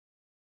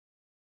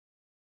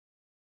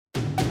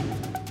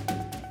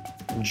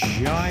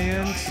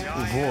Giant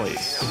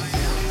Voice,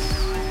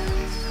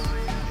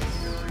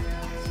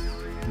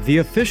 the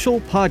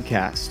official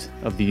podcast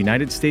of the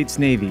United States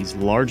Navy's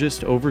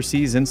largest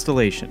overseas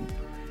installation,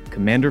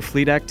 Commander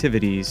Fleet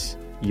Activities,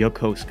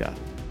 Yokosuka.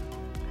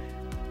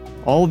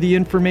 All the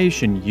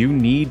information you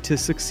need to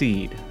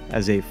succeed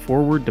as a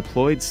forward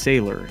deployed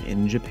sailor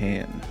in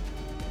Japan.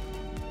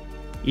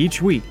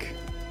 Each week,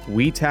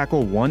 we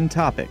tackle one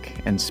topic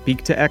and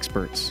speak to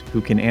experts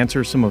who can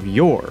answer some of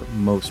your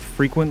most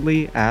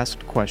frequently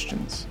asked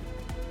questions.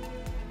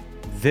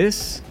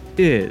 This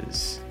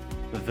is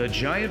the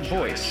Giant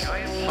Voice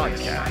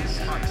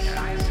Podcast.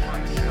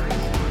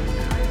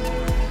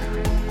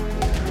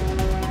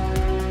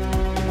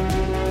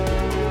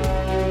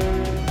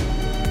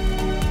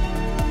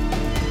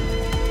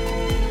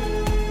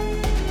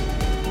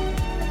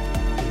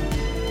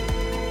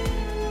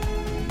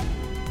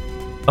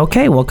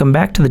 Okay, welcome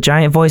back to the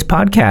Giant Voice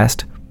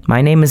Podcast.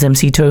 My name is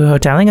MC2 Conner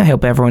Houghtaling. I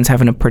hope everyone's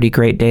having a pretty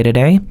great day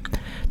today.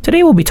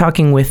 Today we'll be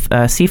talking with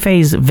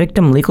CFA's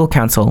Victim Legal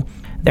Counsel.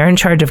 They're in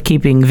charge of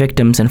keeping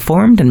victims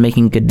informed and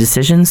making good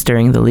decisions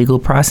during the legal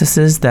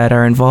processes that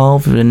are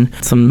involved when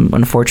some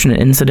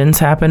unfortunate incidents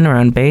happen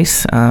around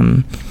base.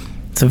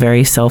 It's a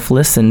very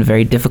selfless and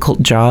very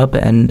difficult job,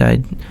 and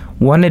I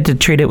wanted to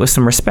treat it with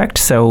some respect,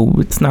 so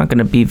it's not going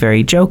to be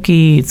very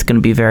jokey, it's going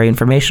to be very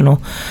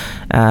informational,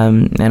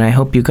 and I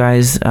hope you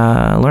guys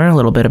learn a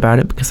little bit about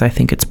it because I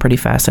think it's pretty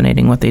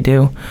fascinating what they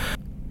do.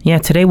 Yeah,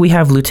 today we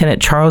have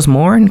Lieutenant Charles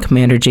Moore and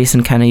Commander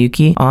Jason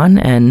Kanayuki on,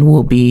 and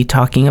we'll be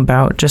talking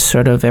about just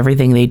sort of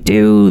everything they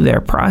do,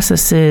 their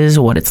processes,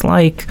 what it's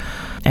like,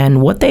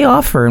 and what they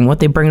offer and what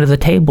they bring to the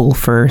table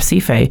for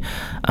CFA.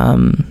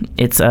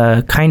 It's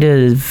a kind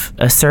of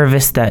a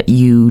service that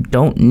you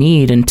don't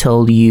need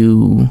until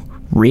you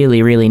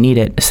really, really need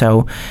it.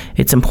 So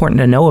it's important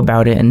to know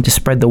about it and to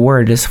spread the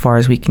word as far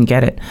as we can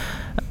get it.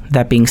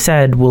 That being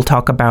said, we'll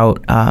talk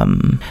about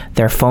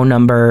their phone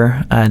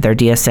number, their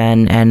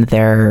DSN, and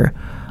their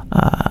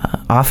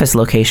office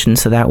location,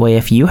 so that way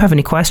if you have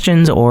any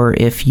questions or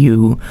if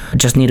you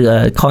just need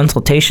a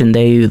consultation,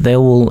 they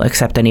will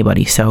accept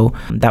anybody. So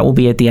that will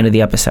be at the end of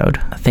the episode.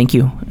 Thank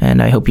you,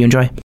 and I hope you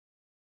enjoy.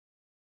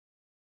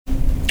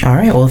 All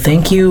right, well,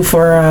 thank you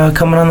for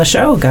coming on the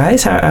show,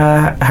 guys.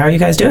 How are you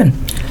guys doing?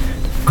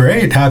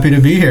 Great, happy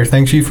to be here.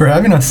 Thank you for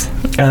having us.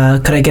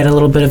 Could I get a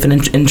little bit of an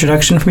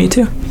introduction from you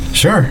two?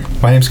 Sure.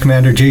 My name is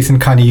Commander Jason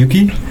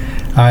Kanayuki.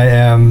 I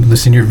am the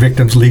Senior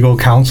Victims Legal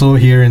Counsel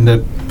here in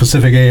the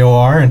Pacific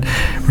AOR, and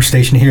we're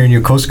stationed here in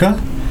Yokosuka.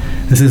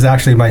 This is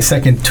actually my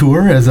second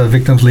tour as a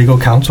Victims Legal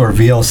Counsel, or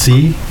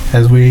VLC,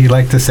 as we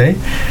like to say.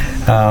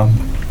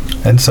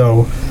 And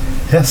so,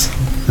 yes,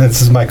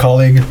 this is my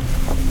colleague,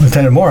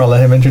 Lieutenant Moore. I'll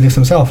let him introduce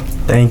himself.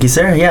 Thank you,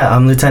 sir. Yeah,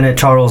 I'm Lieutenant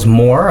Charles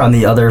Moore. I'm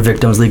the other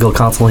Victims Legal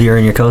Counsel here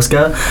in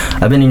Yokosuka.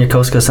 I've been in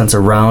Yokosuka since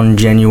around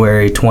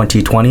January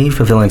 2020,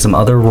 fulfilling some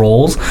other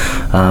roles,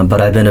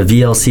 but I've been a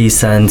VLC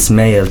since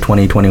May of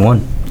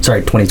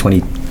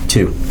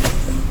 2022.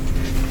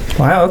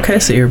 Wow, okay,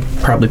 so you're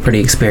probably pretty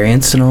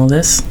experienced in all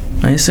this,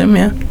 I assume,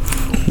 yeah?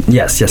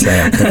 Yes, I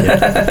am.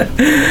 Thank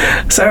you.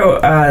 So,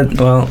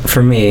 well,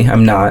 for me,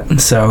 I'm not.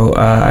 So,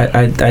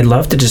 I'd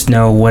love to just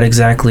know what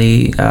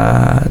exactly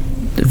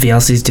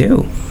VLCs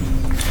do.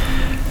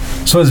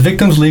 So as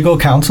Victims Legal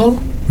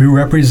Counsel, we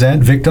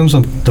represent victims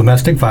of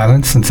domestic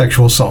violence and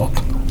sexual assault.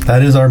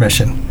 That is our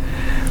mission.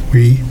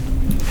 We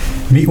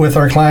meet with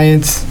our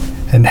clients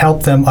and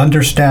help them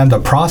understand the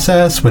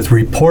process with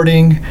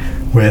reporting,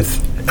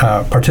 with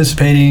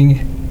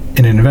participating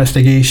in an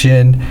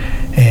investigation,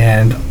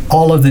 and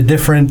all of the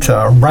different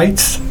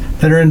rights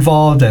that are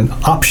involved and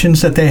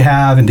options that they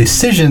have and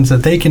decisions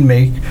that they can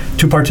make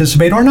to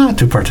participate or not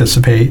to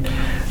participate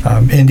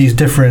in these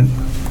different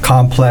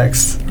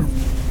complex,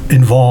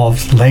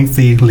 involved,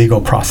 lengthy legal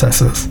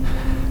processes.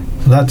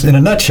 So that's, in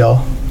a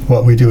nutshell,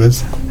 what we do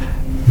as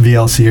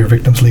VLC, or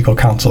Victims Legal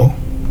Counsel.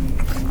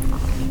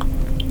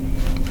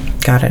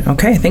 Got it.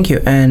 Okay, thank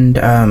you. And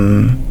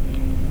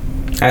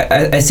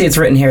I see it's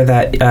written here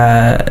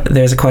that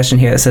there's a question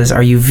here that says,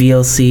 are you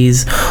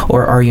VLCs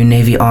or are you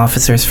Navy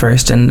officers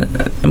first? And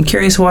I'm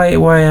curious why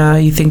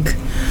you think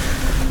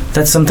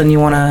that's something you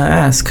want to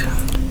ask.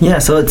 Yeah,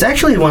 so it's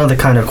actually one of the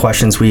kind of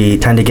questions we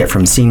tend to get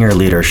from senior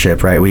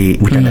leadership, right? We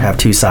tend to have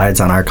two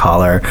sides on our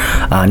collar,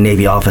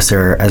 Navy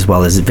officer as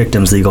well as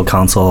Victims Legal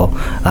Counsel,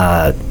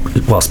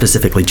 well,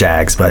 specifically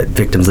JAGS, but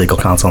Victims Legal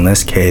Counsel in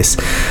this case.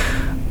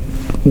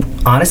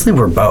 Honestly,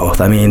 we're both.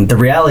 I mean, the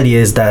reality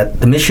is that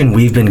the mission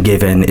we've been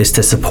given is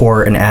to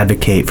support and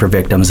advocate for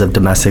victims of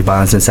domestic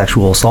violence and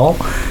sexual assault.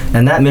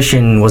 And that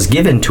mission was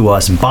given to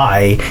us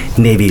by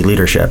Navy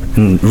leadership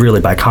and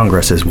really by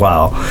Congress as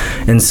well.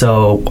 And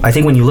so I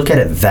think when you look at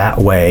it that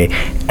way,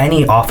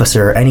 any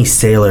officer, any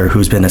sailor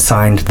who's been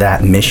assigned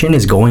that mission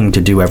is going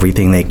to do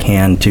everything they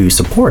can to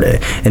support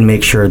it and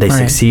make sure they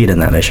succeed in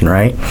that mission,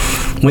 right?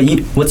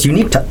 What's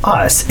unique to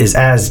us is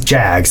as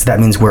JAGs,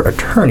 that means we're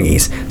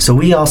attorneys. So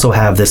we also have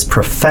have this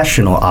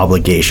professional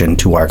obligation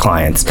to our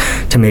clients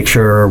to make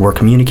sure we're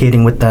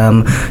communicating with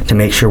them, to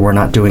make sure we're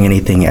not doing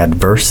anything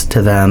adverse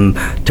to them,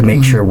 to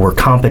make sure we're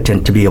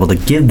competent to be able to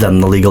give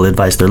them the legal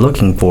advice they're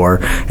looking for,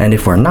 and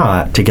if we're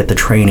not, to get the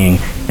training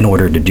in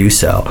order to do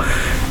so.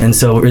 And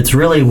so it's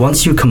really,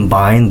 once you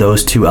combine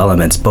those two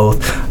elements,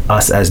 both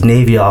us as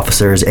Navy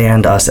officers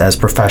and us as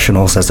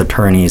professionals, as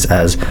attorneys,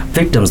 as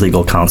victims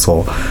legal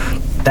counsel,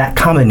 that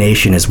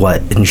combination is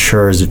what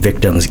ensures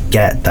victims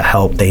get the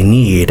help they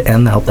need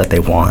and the help that they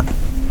want.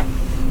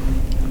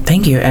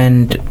 Thank you.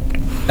 And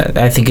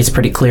I think it's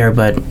pretty clear,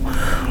 but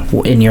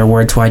in your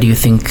words, why do you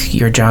think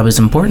your job is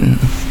important?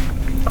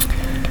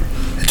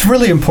 It's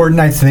really important,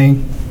 I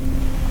think,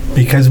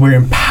 because we're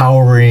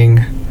empowering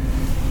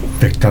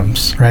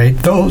victims, right?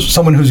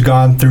 Someone who's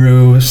gone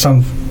through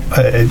some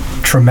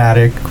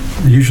traumatic,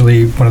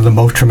 usually one of the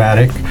most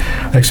traumatic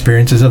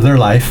experiences of their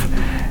life,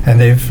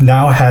 and they've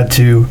now had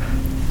to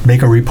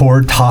make a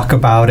report, talk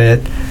about it,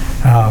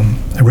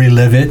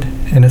 relive it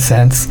in a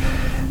sense.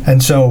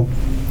 And so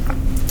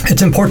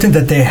it's important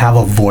that they have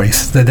a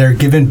voice, that they're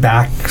given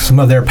back some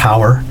of their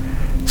power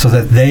so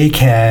that they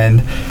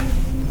can,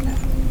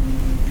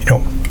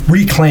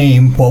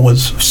 reclaim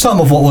some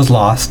of what was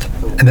lost,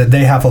 and that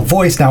they have a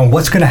voice now in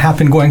what's going to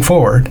happen going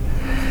forward,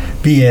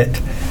 be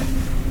it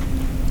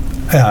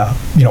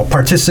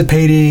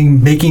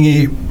participating, making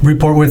a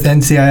report with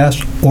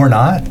NCIS or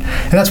not.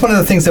 And that's one of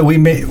the things that we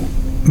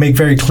make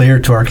very clear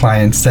to our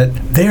clients, that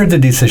they're the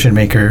decision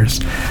makers.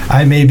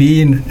 I may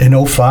be in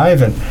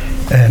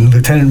 05 and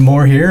Lieutenant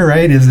Moore here,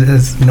 right,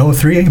 is in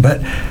 03,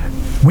 but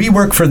we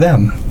work for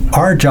them.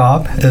 Our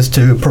job is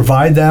to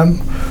provide them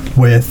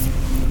with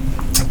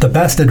the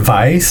best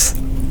advice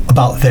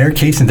about their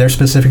case and their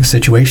specific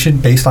situation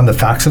based on the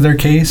facts of their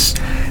case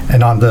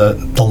and on the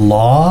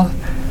law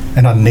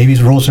and on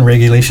Navy's rules and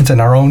regulations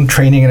and our own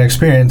training and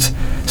experience,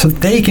 so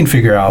they can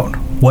figure out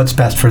what's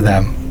best for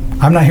them.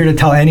 I'm not here to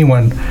tell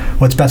anyone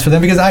what's best for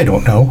them because I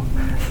don't know,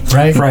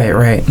 right?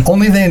 Right.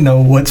 Only they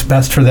know what's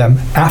best for them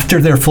after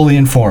they're fully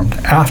informed,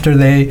 after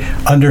they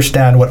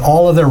understand what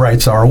all of their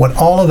rights are, what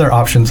all of their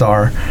options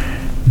are.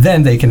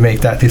 Then they can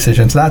make that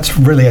decision. So that's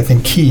really, I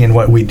think, key in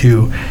what we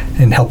do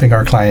in helping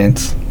our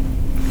clients.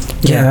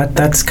 Yeah,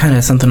 that's kind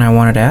of something I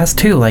wanted to ask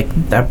too. Like,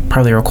 that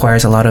probably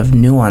requires a lot of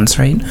nuance,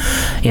 right?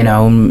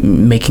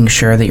 Making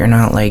sure that you're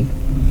not like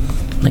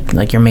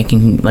you're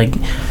making, like,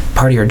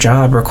 part of your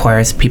job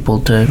requires people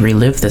to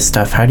relive this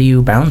stuff. How do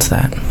you balance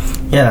that?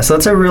 Yeah, so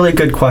that's a really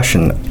good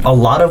question. A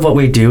lot of what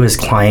we do is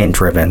client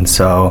driven.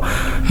 So,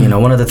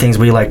 one of the things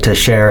we like to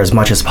share as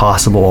much as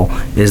possible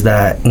is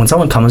that when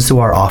someone comes to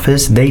our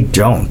office, they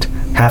don't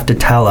have to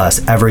tell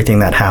us everything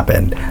that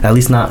happened, at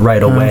least not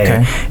right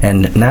away,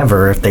 and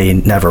never if they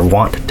never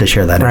want to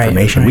share that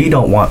information. We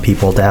don't want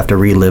people to have to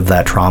relive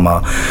that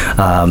trauma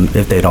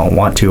if they don't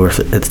want to, or if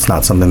it's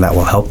not something that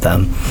will help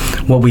them.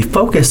 What we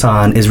focus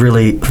on is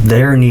really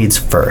their needs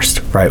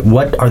first, right?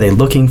 What are they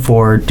looking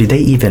for? Do they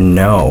even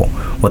know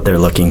what they're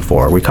looking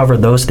for? We cover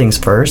those things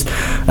first,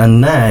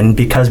 and then,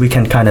 because we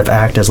can kind of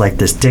act as like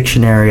this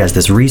dictionary, as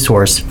this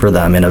resource for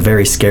them in a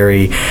very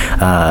scary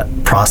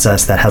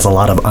process that has a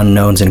lot of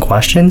unknowns and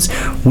questions,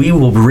 we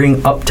will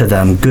bring up to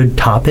them good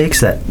topics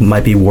that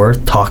might be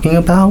worth talking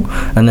about.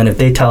 And then if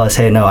they tell us,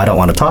 hey, no, I don't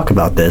want to talk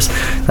about this,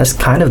 that's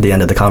kind of the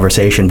end of the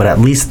conversation. But at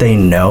least they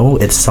know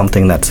it's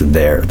something that's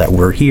there, that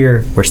we're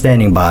here, we're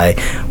standing by,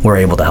 we're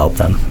able to help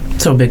them.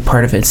 So a big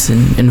part of it's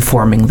in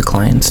informing the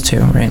clients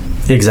too, right?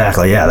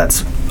 Exactly, yeah.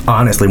 That's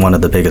honestly one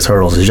of the biggest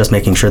hurdles, is just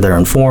making sure they're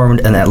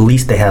informed and at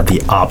least they have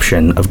the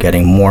option of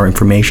getting more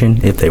information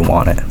if they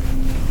want it.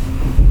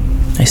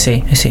 I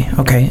see.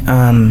 Okay.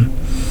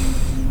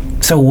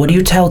 So what do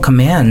you tell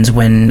commands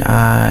when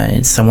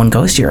someone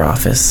goes to your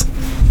office?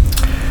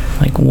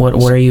 Like, what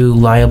are you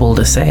liable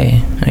to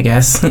say, I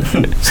guess?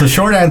 So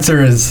short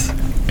answer is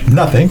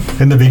nothing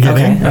in the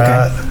beginning.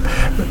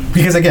 Okay.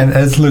 Because again,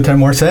 as Lieutenant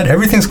Moore said,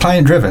 everything's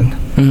client driven.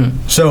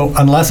 Mm-hmm. So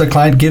unless a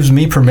client gives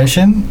me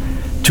permission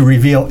to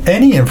reveal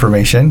any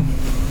information,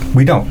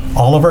 we don't.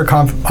 All of our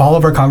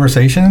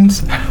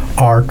conversations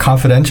are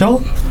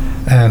confidential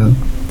and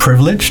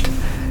privileged.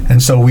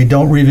 And so we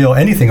don't reveal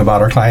anything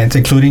about our clients,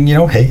 including,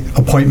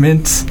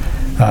 appointments,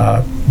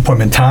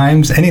 appointment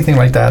times, anything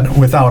like that,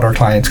 without our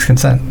client's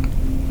consent.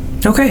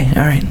 Okay,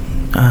 all right.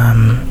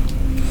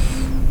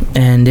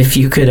 And if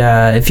you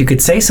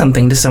could say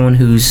something to someone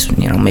who's,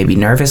 maybe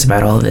nervous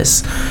about all of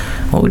this,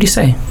 what would you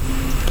say?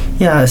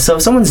 Yeah, so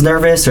if someone's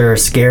nervous or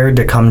scared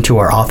to come to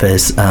our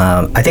office,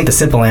 I think the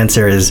simple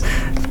answer is,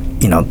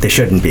 they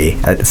shouldn't be.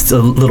 It's a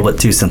little bit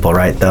too simple,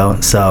 right, though?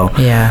 So,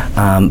 yeah.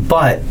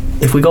 But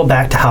if we go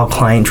back to how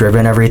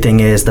client-driven everything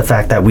is, the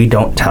fact that we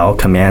don't tell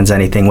commands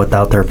anything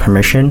without their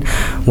permission,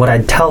 what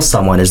I'd tell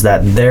someone is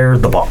that they're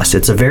the boss.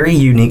 It's a very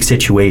unique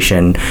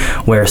situation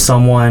where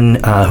someone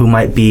who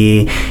might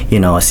be,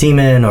 a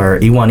seaman or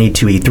E1,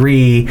 E2,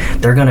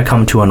 E3, they're going to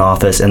come to an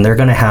office and they're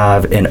going to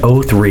have an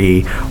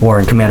 03, or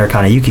in Commander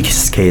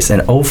Kaneyuki's case,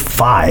 an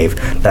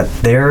 05, that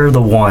they're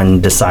the one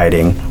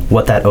deciding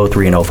what that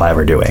 03 and 05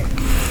 are doing.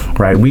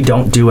 right? We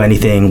don't do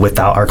anything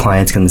without our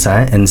client's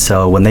consent, and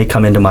so when they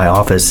come into my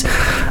office,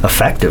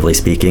 effectively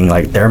speaking,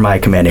 like they're my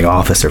commanding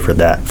officer for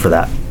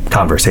that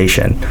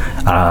conversation.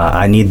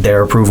 I need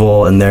their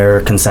approval and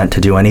their consent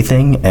to do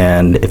anything,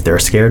 and if they're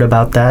scared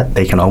about that,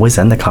 they can always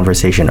end the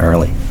conversation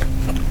early.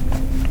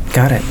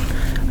 Got it.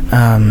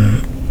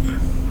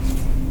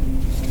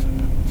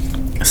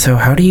 So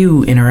how do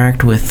you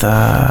interact with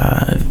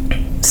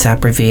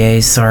SAPR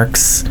VAs,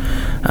 SARCs,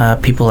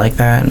 people like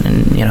that,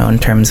 and in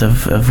terms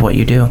of what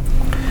you do?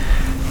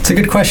 It's a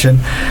good question.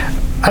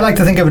 I like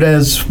to think of it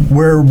as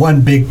we're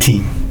one big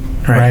team,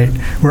 right?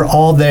 We're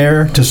all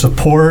there to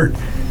support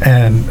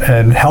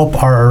and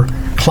help our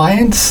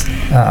clients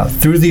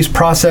through these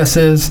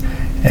processes,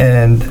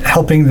 and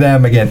helping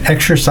them, again,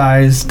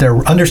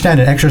 understand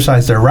and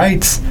exercise their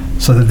rights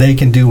so that they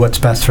can do what's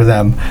best for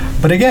them.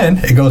 But again,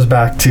 it goes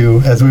back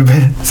to, as we've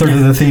been sort of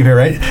the theme here,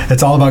 right?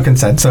 It's all about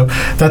consent. So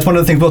that's one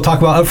of the things we'll talk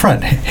about up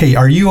front. Hey,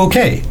 are you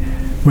okay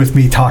with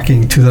me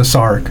talking to the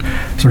SARC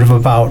sort of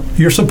about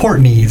your support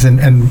needs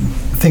and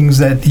things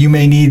that you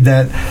may need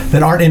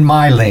that aren't in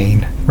my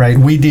lane, right?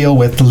 We deal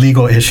with the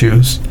legal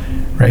issues,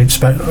 right?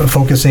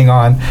 Focusing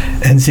on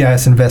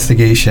NCIS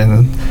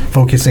investigation,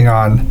 focusing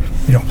on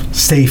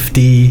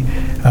safety.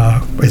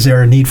 Is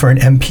there a need for an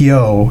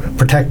MPO,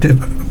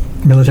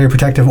 military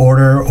protective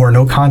order, or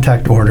no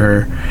contact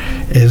order?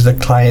 Is the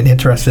client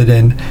interested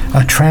in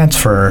a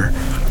transfer?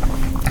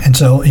 And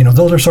so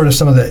those are sort of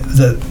some of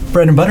the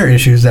bread and butter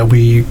issues that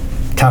we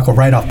tackle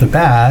right off the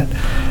bat.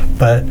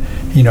 But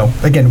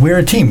again, we're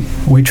a team.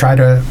 We try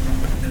to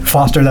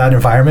foster that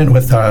environment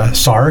with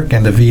SARC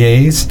and the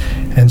VAs,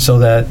 and so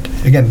that,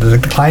 again, the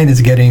client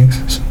is getting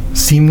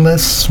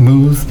seamless,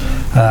 smooth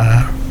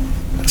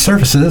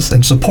services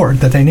and support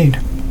that they need.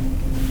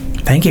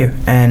 Thank you.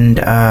 And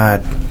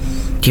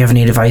do you have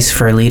any advice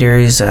for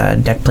leaders,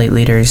 deck plate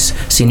leaders,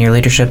 senior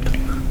leadership?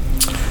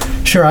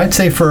 Sure. I'd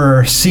say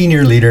for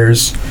senior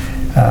leaders,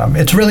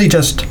 it's really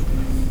just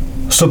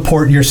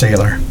support your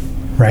sailor,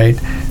 right?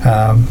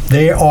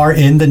 They are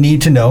in the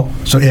need to know.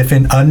 So if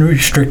an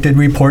unrestricted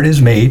report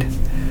is made,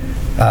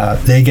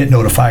 they get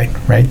notified,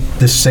 right?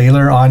 This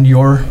sailor on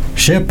your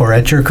ship or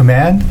at your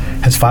command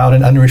has filed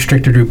an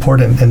unrestricted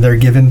report, and they're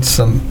given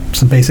some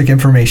basic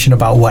information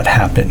about what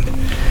happened.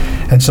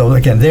 And so,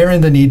 again, they're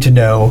in the need to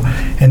know.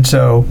 And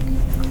so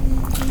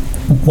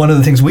one of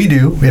the things we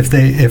do,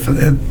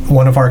 if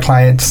one of our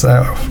clients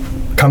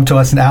come to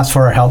us and ask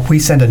for our help, we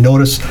send a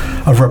notice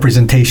of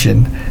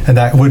representation, and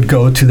that would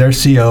go to their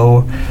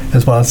CO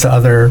as well as to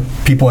other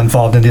people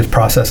involved in these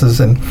processes.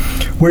 And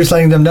we're just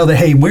letting them know that,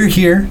 hey, we're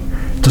here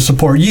to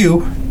support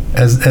you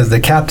as the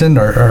captain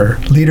or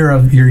leader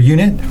of your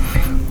unit.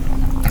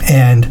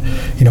 And,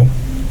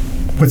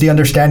 with the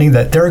understanding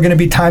that there are going to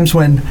be times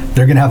when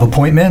they're going to have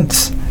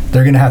appointments,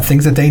 they're going to have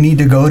things that they need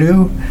to go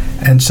to.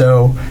 And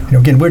so,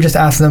 again, we're just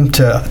asking them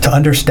to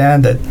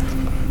understand that,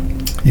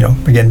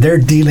 again, they're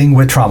dealing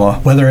with trauma,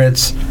 whether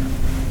it's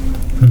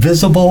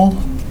visible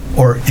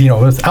or,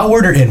 it's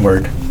outward or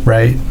inward,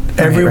 right?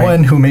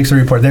 Everyone who makes a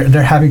report,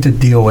 they're having to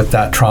deal with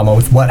that trauma,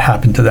 with what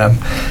happened to them.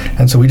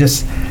 And so we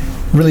just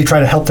really try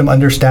to help them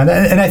understand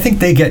that. And I think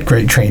they get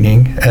great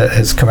training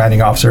as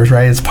commanding officers,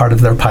 right? It's part of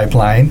their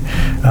pipeline.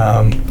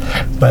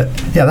 But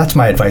yeah, that's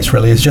my advice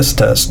really, is just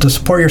to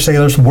support your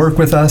sailors, work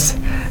with us,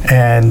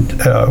 and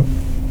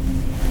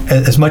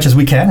as much as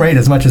we can, right?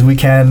 As much as we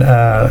can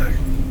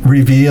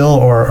reveal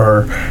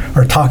or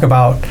talk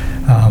about.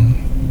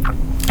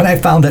 And I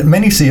found that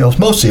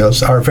most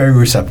SEALs are very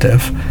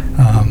receptive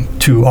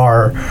to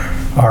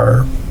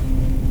our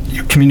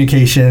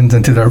communications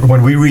and to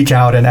when we reach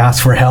out and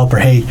ask for help, or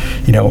hey,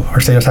 our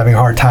sailor's having a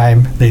hard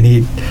time, they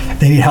need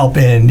help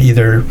in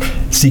either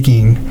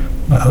seeking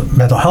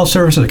mental health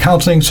services,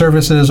 counseling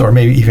services, or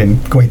maybe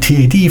even going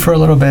TAD for a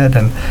little bit.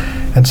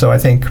 And so I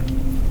think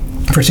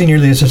for senior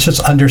leaders, it's just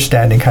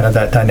understanding kind of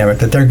that dynamic,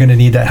 that they're going to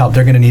need that help,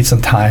 they're going to need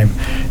some time,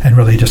 and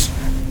really just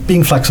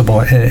being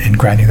flexible in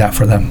granting that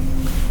for them.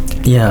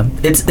 Yeah,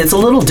 it's a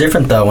little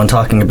different though when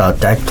talking about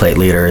deck plate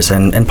leaders,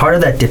 and part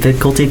of that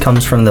difficulty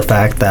comes from the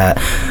fact that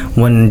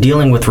when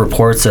dealing with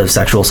reports of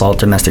sexual assault,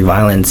 domestic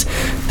violence,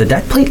 the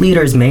deck plate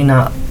leaders may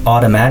not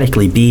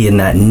automatically be in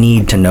that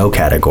need to know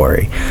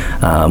category.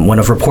 When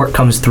a report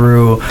comes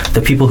through,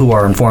 the people who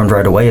are informed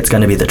right away, it's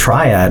going to be the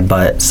triad,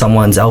 but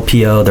someone's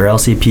LPO, their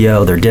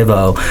LCPO, their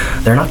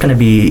DIVO, they're not going to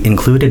be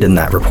included in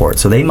that report,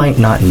 so they might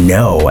not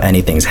know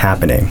anything's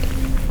happening.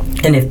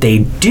 And if they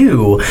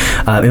do,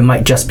 it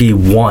might just be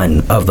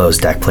one of those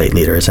deck plate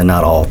leaders and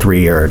not all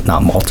three, or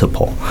not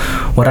multiple.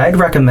 What I'd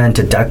recommend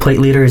to deck plate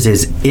leaders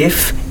is,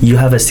 if you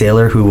have a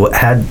sailor who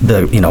had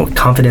the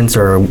confidence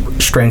or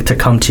strength to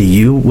come to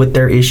you with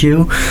their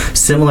issue,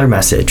 similar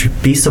message.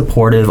 Be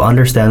supportive,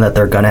 understand that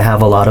they're going to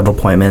have a lot of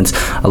appointments,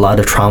 a lot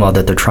of trauma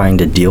that they're trying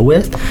to deal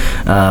with,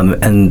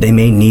 and they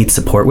may need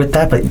support with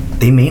that, but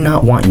they may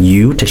not want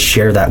you to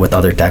share that with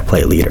other deck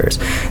plate leaders.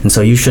 And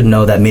so you should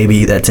know that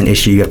maybe that's an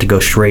issue you have to go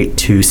straight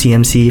to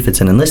CMC if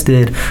it's an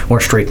enlisted, or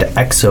straight to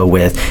EXO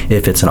with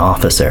if it's an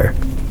officer.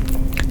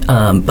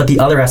 But the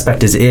other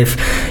aspect is if,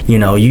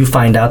 you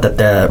find out that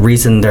the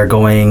reason they're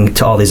going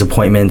to all these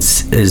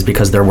appointments is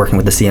because they're working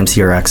with the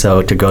CMC or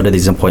XO to go to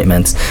these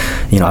appointments,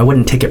 I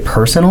wouldn't take it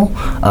personal.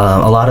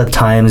 A lot of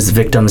times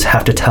victims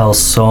have to tell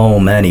so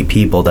many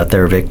people that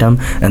they're a victim,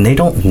 and they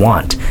don't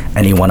want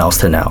anyone else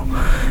to know.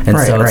 And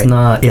so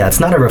it's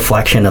not a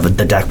reflection of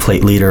the deck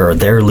plate leader or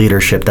their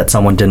leadership that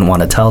someone didn't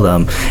want to tell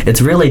them.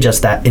 It's really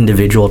just that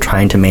individual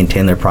trying to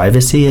maintain their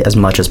privacy as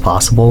much as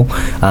possible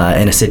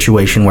in a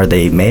situation where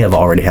they may have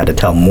already had to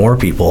tell more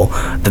people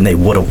than they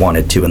would have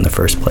wanted to in the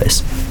first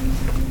place.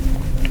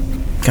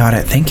 Got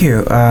it. Thank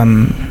you.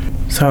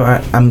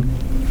 So I'm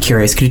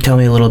curious. Could you tell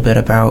me a little bit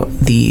about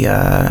the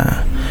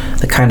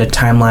kind of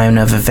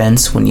timeline of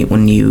events when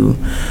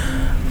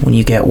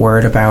you get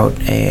word about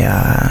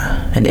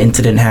an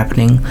incident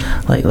happening?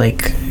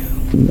 Like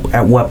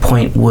at what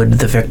point would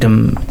the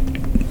victim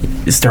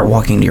start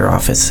walking to your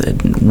office?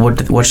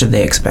 What should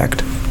they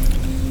expect?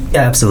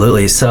 Yeah,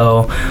 absolutely.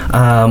 So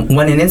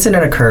when an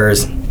incident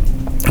occurs,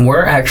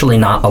 we're actually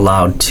not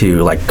allowed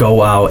to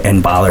go out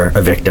and bother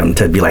a victim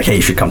to be like, hey,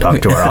 you should come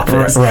talk to our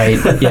office. Right,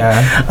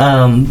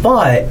 yeah.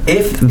 But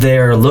if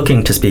they're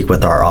looking to speak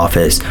with our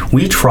office,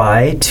 we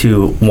try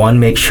to,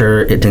 make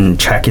sure it and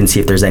check and see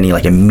if there's any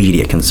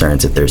immediate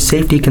concerns, if there's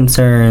safety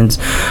concerns,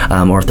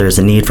 or if there's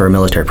a need for a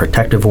military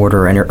protective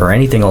order or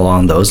anything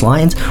along those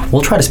lines.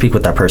 We'll try to speak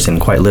with that person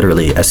quite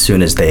literally as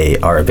soon as they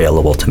are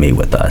available to meet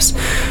with us.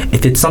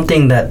 If it's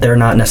something that they're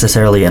not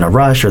necessarily in a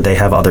rush or they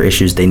have other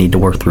issues they need to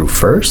work through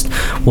first,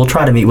 we'll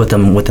try to meet with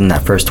them within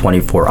that first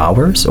 24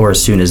 hours or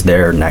as soon as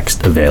they're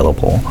next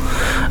available.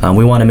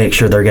 We want to make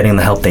sure they're getting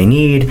the help they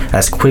need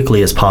as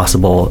quickly as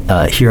possible.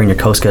 Here in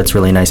Yokosuka, it's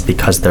really nice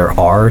because there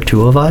are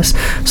two of us,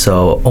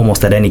 so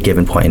almost at any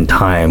given point in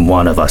time,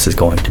 one of us is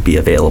going to be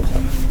available.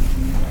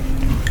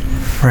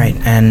 Right,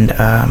 and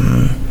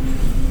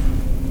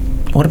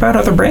what about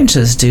other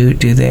branches? Do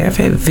they have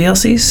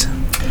VLCs?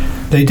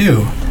 They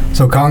do.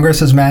 So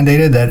Congress has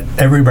mandated that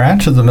every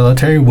branch of the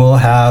military will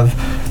have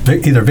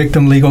either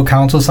victim legal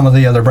counsel. Some of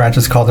the other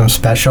branches call them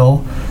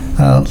special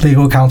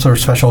legal counsel or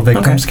special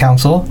victims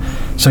counsel.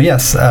 So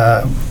yes,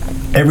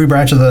 every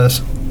branch in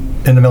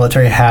the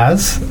military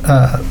has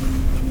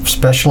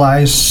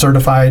specialized,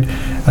 certified,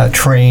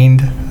 trained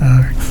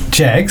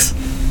JAGs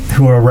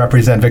who will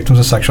represent victims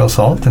of sexual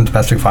assault and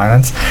domestic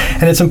violence.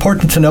 And it's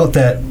important to note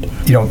that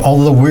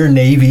although we're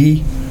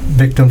Navy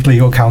Victims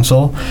Legal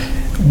Counsel,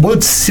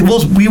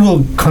 we will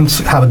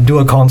do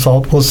a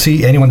consult. We'll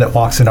see anyone that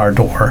walks in our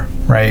door,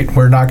 right?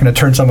 We're not going to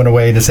turn someone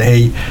away to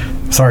say, hey,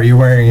 sorry, you're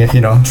wearing it,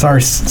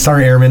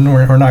 sorry, airman,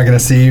 we're not going to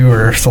see you,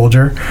 or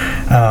soldier.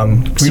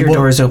 So your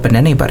door is open to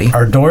anybody?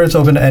 Our door is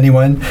open to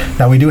anyone.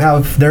 Now,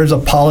 there's a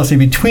policy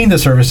between the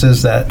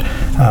services that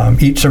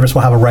each service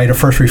will have a right of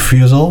first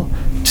refusal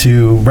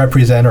to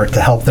represent or to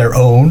help their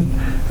own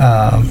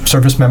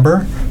service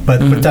member.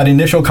 But with that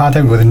initial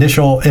contact, with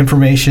initial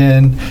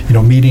information,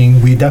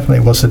 meeting, we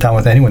definitely will sit down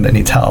with anyone that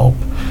needs help.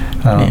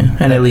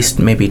 And at least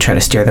maybe try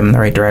to steer them in the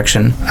right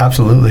direction.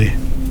 Absolutely.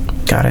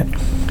 Got it.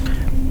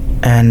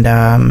 And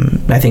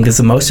I think this is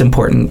the most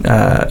important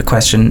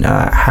question.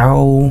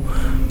 How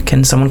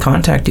can someone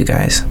contact you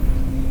guys?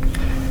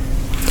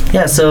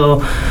 Yeah,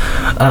 so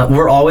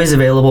we're always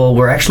available.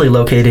 We're actually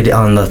located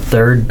on the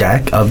third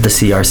deck of the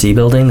CRC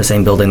building, the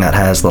same building that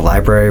has the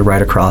library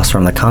right across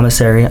from the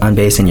commissary on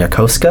base in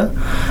Yokosuka.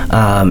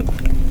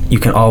 You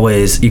can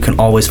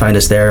always find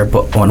us there,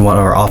 but on one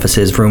of our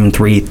offices, room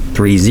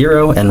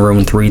 330 and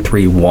room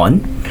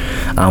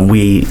 331.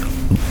 We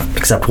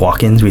accept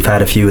walk-ins. We've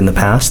had a few in the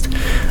past.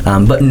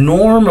 But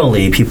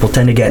normally people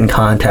tend to get in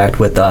contact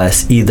with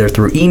us either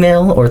through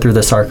email or through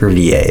the Sarker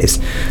VAs.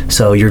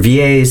 So your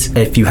VAs,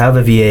 if you have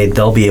a VA,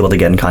 they'll be able to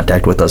get in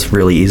contact with us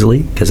really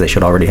easily because they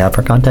should already have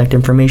our contact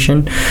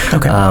information.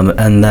 Okay.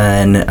 And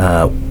then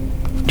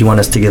do you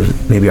want us to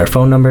give maybe our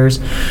phone numbers?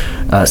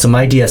 So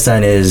my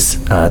DSN is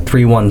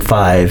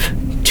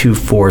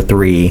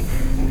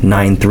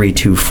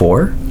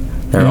 315-243-9324.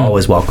 They're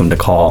always welcome to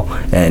call,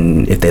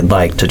 and if they'd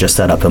like to just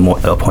set up an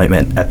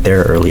appointment at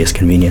their earliest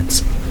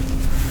convenience.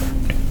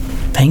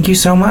 Thank you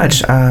so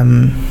much. Is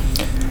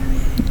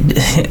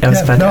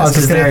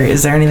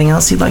there anything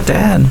else you'd like to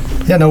add?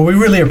 Yeah, no, we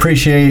really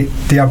appreciate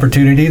the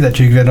opportunity that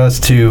you've given us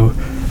to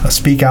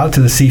speak out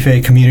to the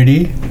CFA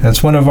community.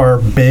 That's one of our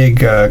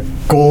big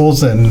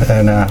goals and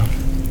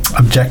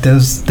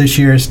objectives this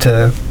year is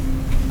to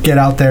get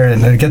out there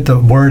and get the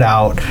word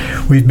out.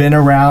 We've been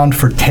around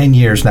for 10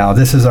 years now.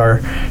 This is our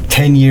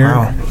 10-year,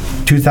 wow.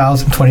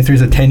 2023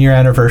 is a 10-year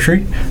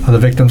anniversary of the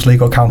Victims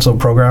Legal Counsel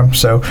program.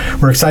 So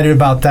we're excited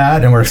about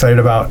that, and we're excited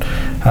about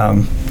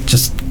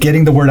just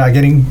getting the word out,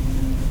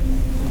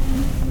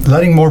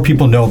 letting more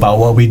people know about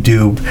what we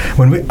do.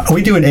 When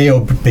we do an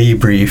AOB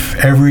brief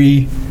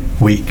every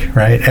week,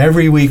 right?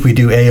 Every week we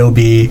do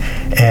AOB,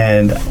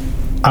 and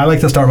I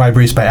like to start my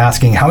briefs by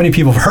asking how many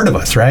people have heard of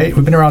us, right?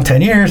 We've been around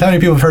 10 years. How many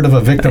people have heard of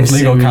a Victims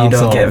Legal Counsel?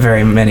 You don't get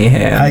very many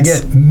hands. I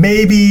get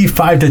maybe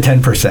 5 to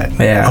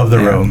 10% of the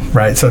room,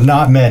 right? So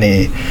not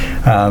many.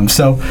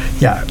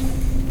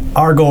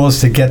 our goal is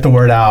to get the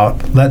word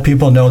out, let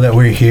people know that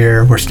we're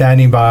here, we're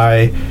standing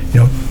by,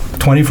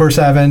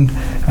 24/7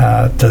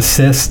 to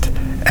assist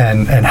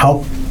and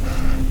help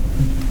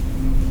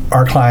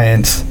our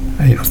clients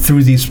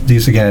through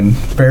these again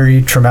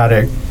very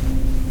traumatic,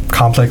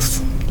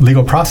 complex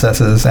legal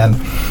processes. And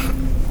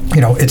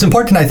it's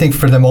important, I think,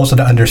 for them also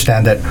to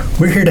understand that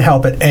we're here to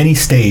help at any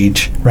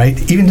stage, right?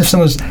 Even if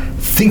someone's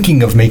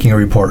thinking of making a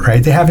report,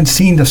 right? They haven't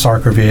seen the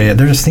SARC review yet,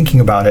 they're just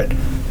thinking about it,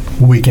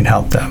 we can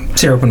help them.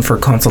 So you're open for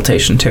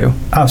consultation too?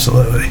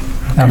 Absolutely.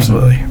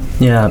 Absolutely.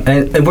 Yeah,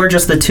 and we're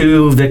just the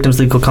two Victims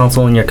Legal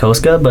Counsel in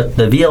Yokosuka, but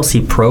the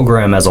VLC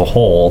program as a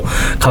whole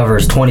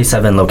covers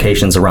 27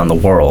 locations around the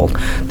world.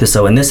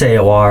 So in this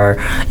AOR,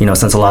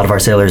 since a lot of our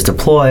sailors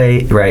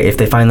deploy, right, if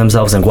they find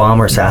themselves in Guam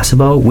or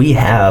Sasebo, we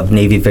have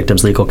Navy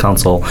Victims Legal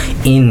Counsel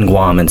in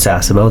Guam and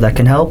Sasebo that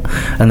can help.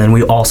 And then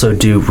we also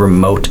do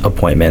remote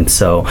appointments.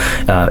 So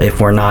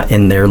if we're not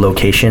in their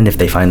location, if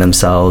they find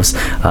themselves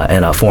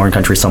in a foreign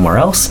country somewhere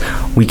else,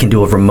 we can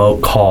do a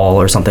remote call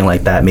or something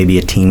like that, maybe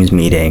a Teams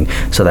meeting,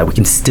 so that we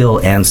can still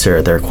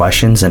answer their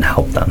questions and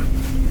help them.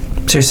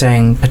 So you're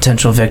saying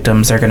potential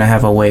victims are going to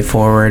have a way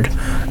forward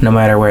no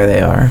matter where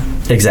they are?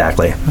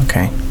 Exactly.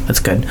 Okay,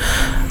 that's good.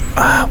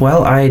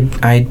 Well,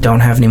 I don't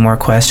have any more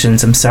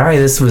questions. I'm sorry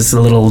this was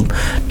a little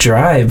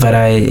dry, but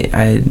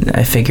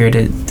I figured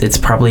it's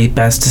probably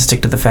best to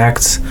stick to the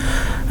facts.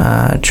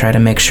 Try to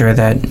make sure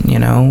that,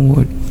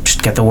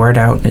 just get the word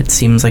out. It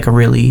seems like a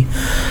really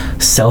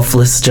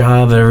selfless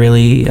job, a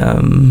really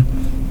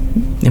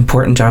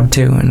important job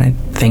too, and I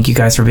thank you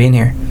guys for being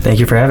here. Thank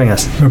you for having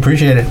us. We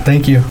appreciate it.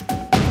 Thank you.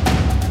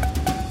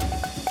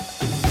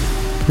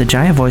 The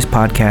Giant Voice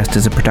podcast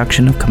is a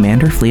production of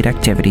Commander Fleet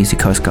Activities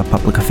Yokosuka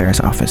Public Affairs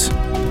Office.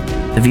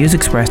 The views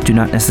expressed do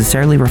not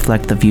necessarily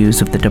reflect the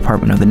views of the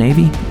Department of the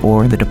Navy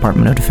or the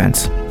Department of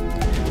Defense.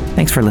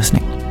 Thanks for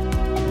listening.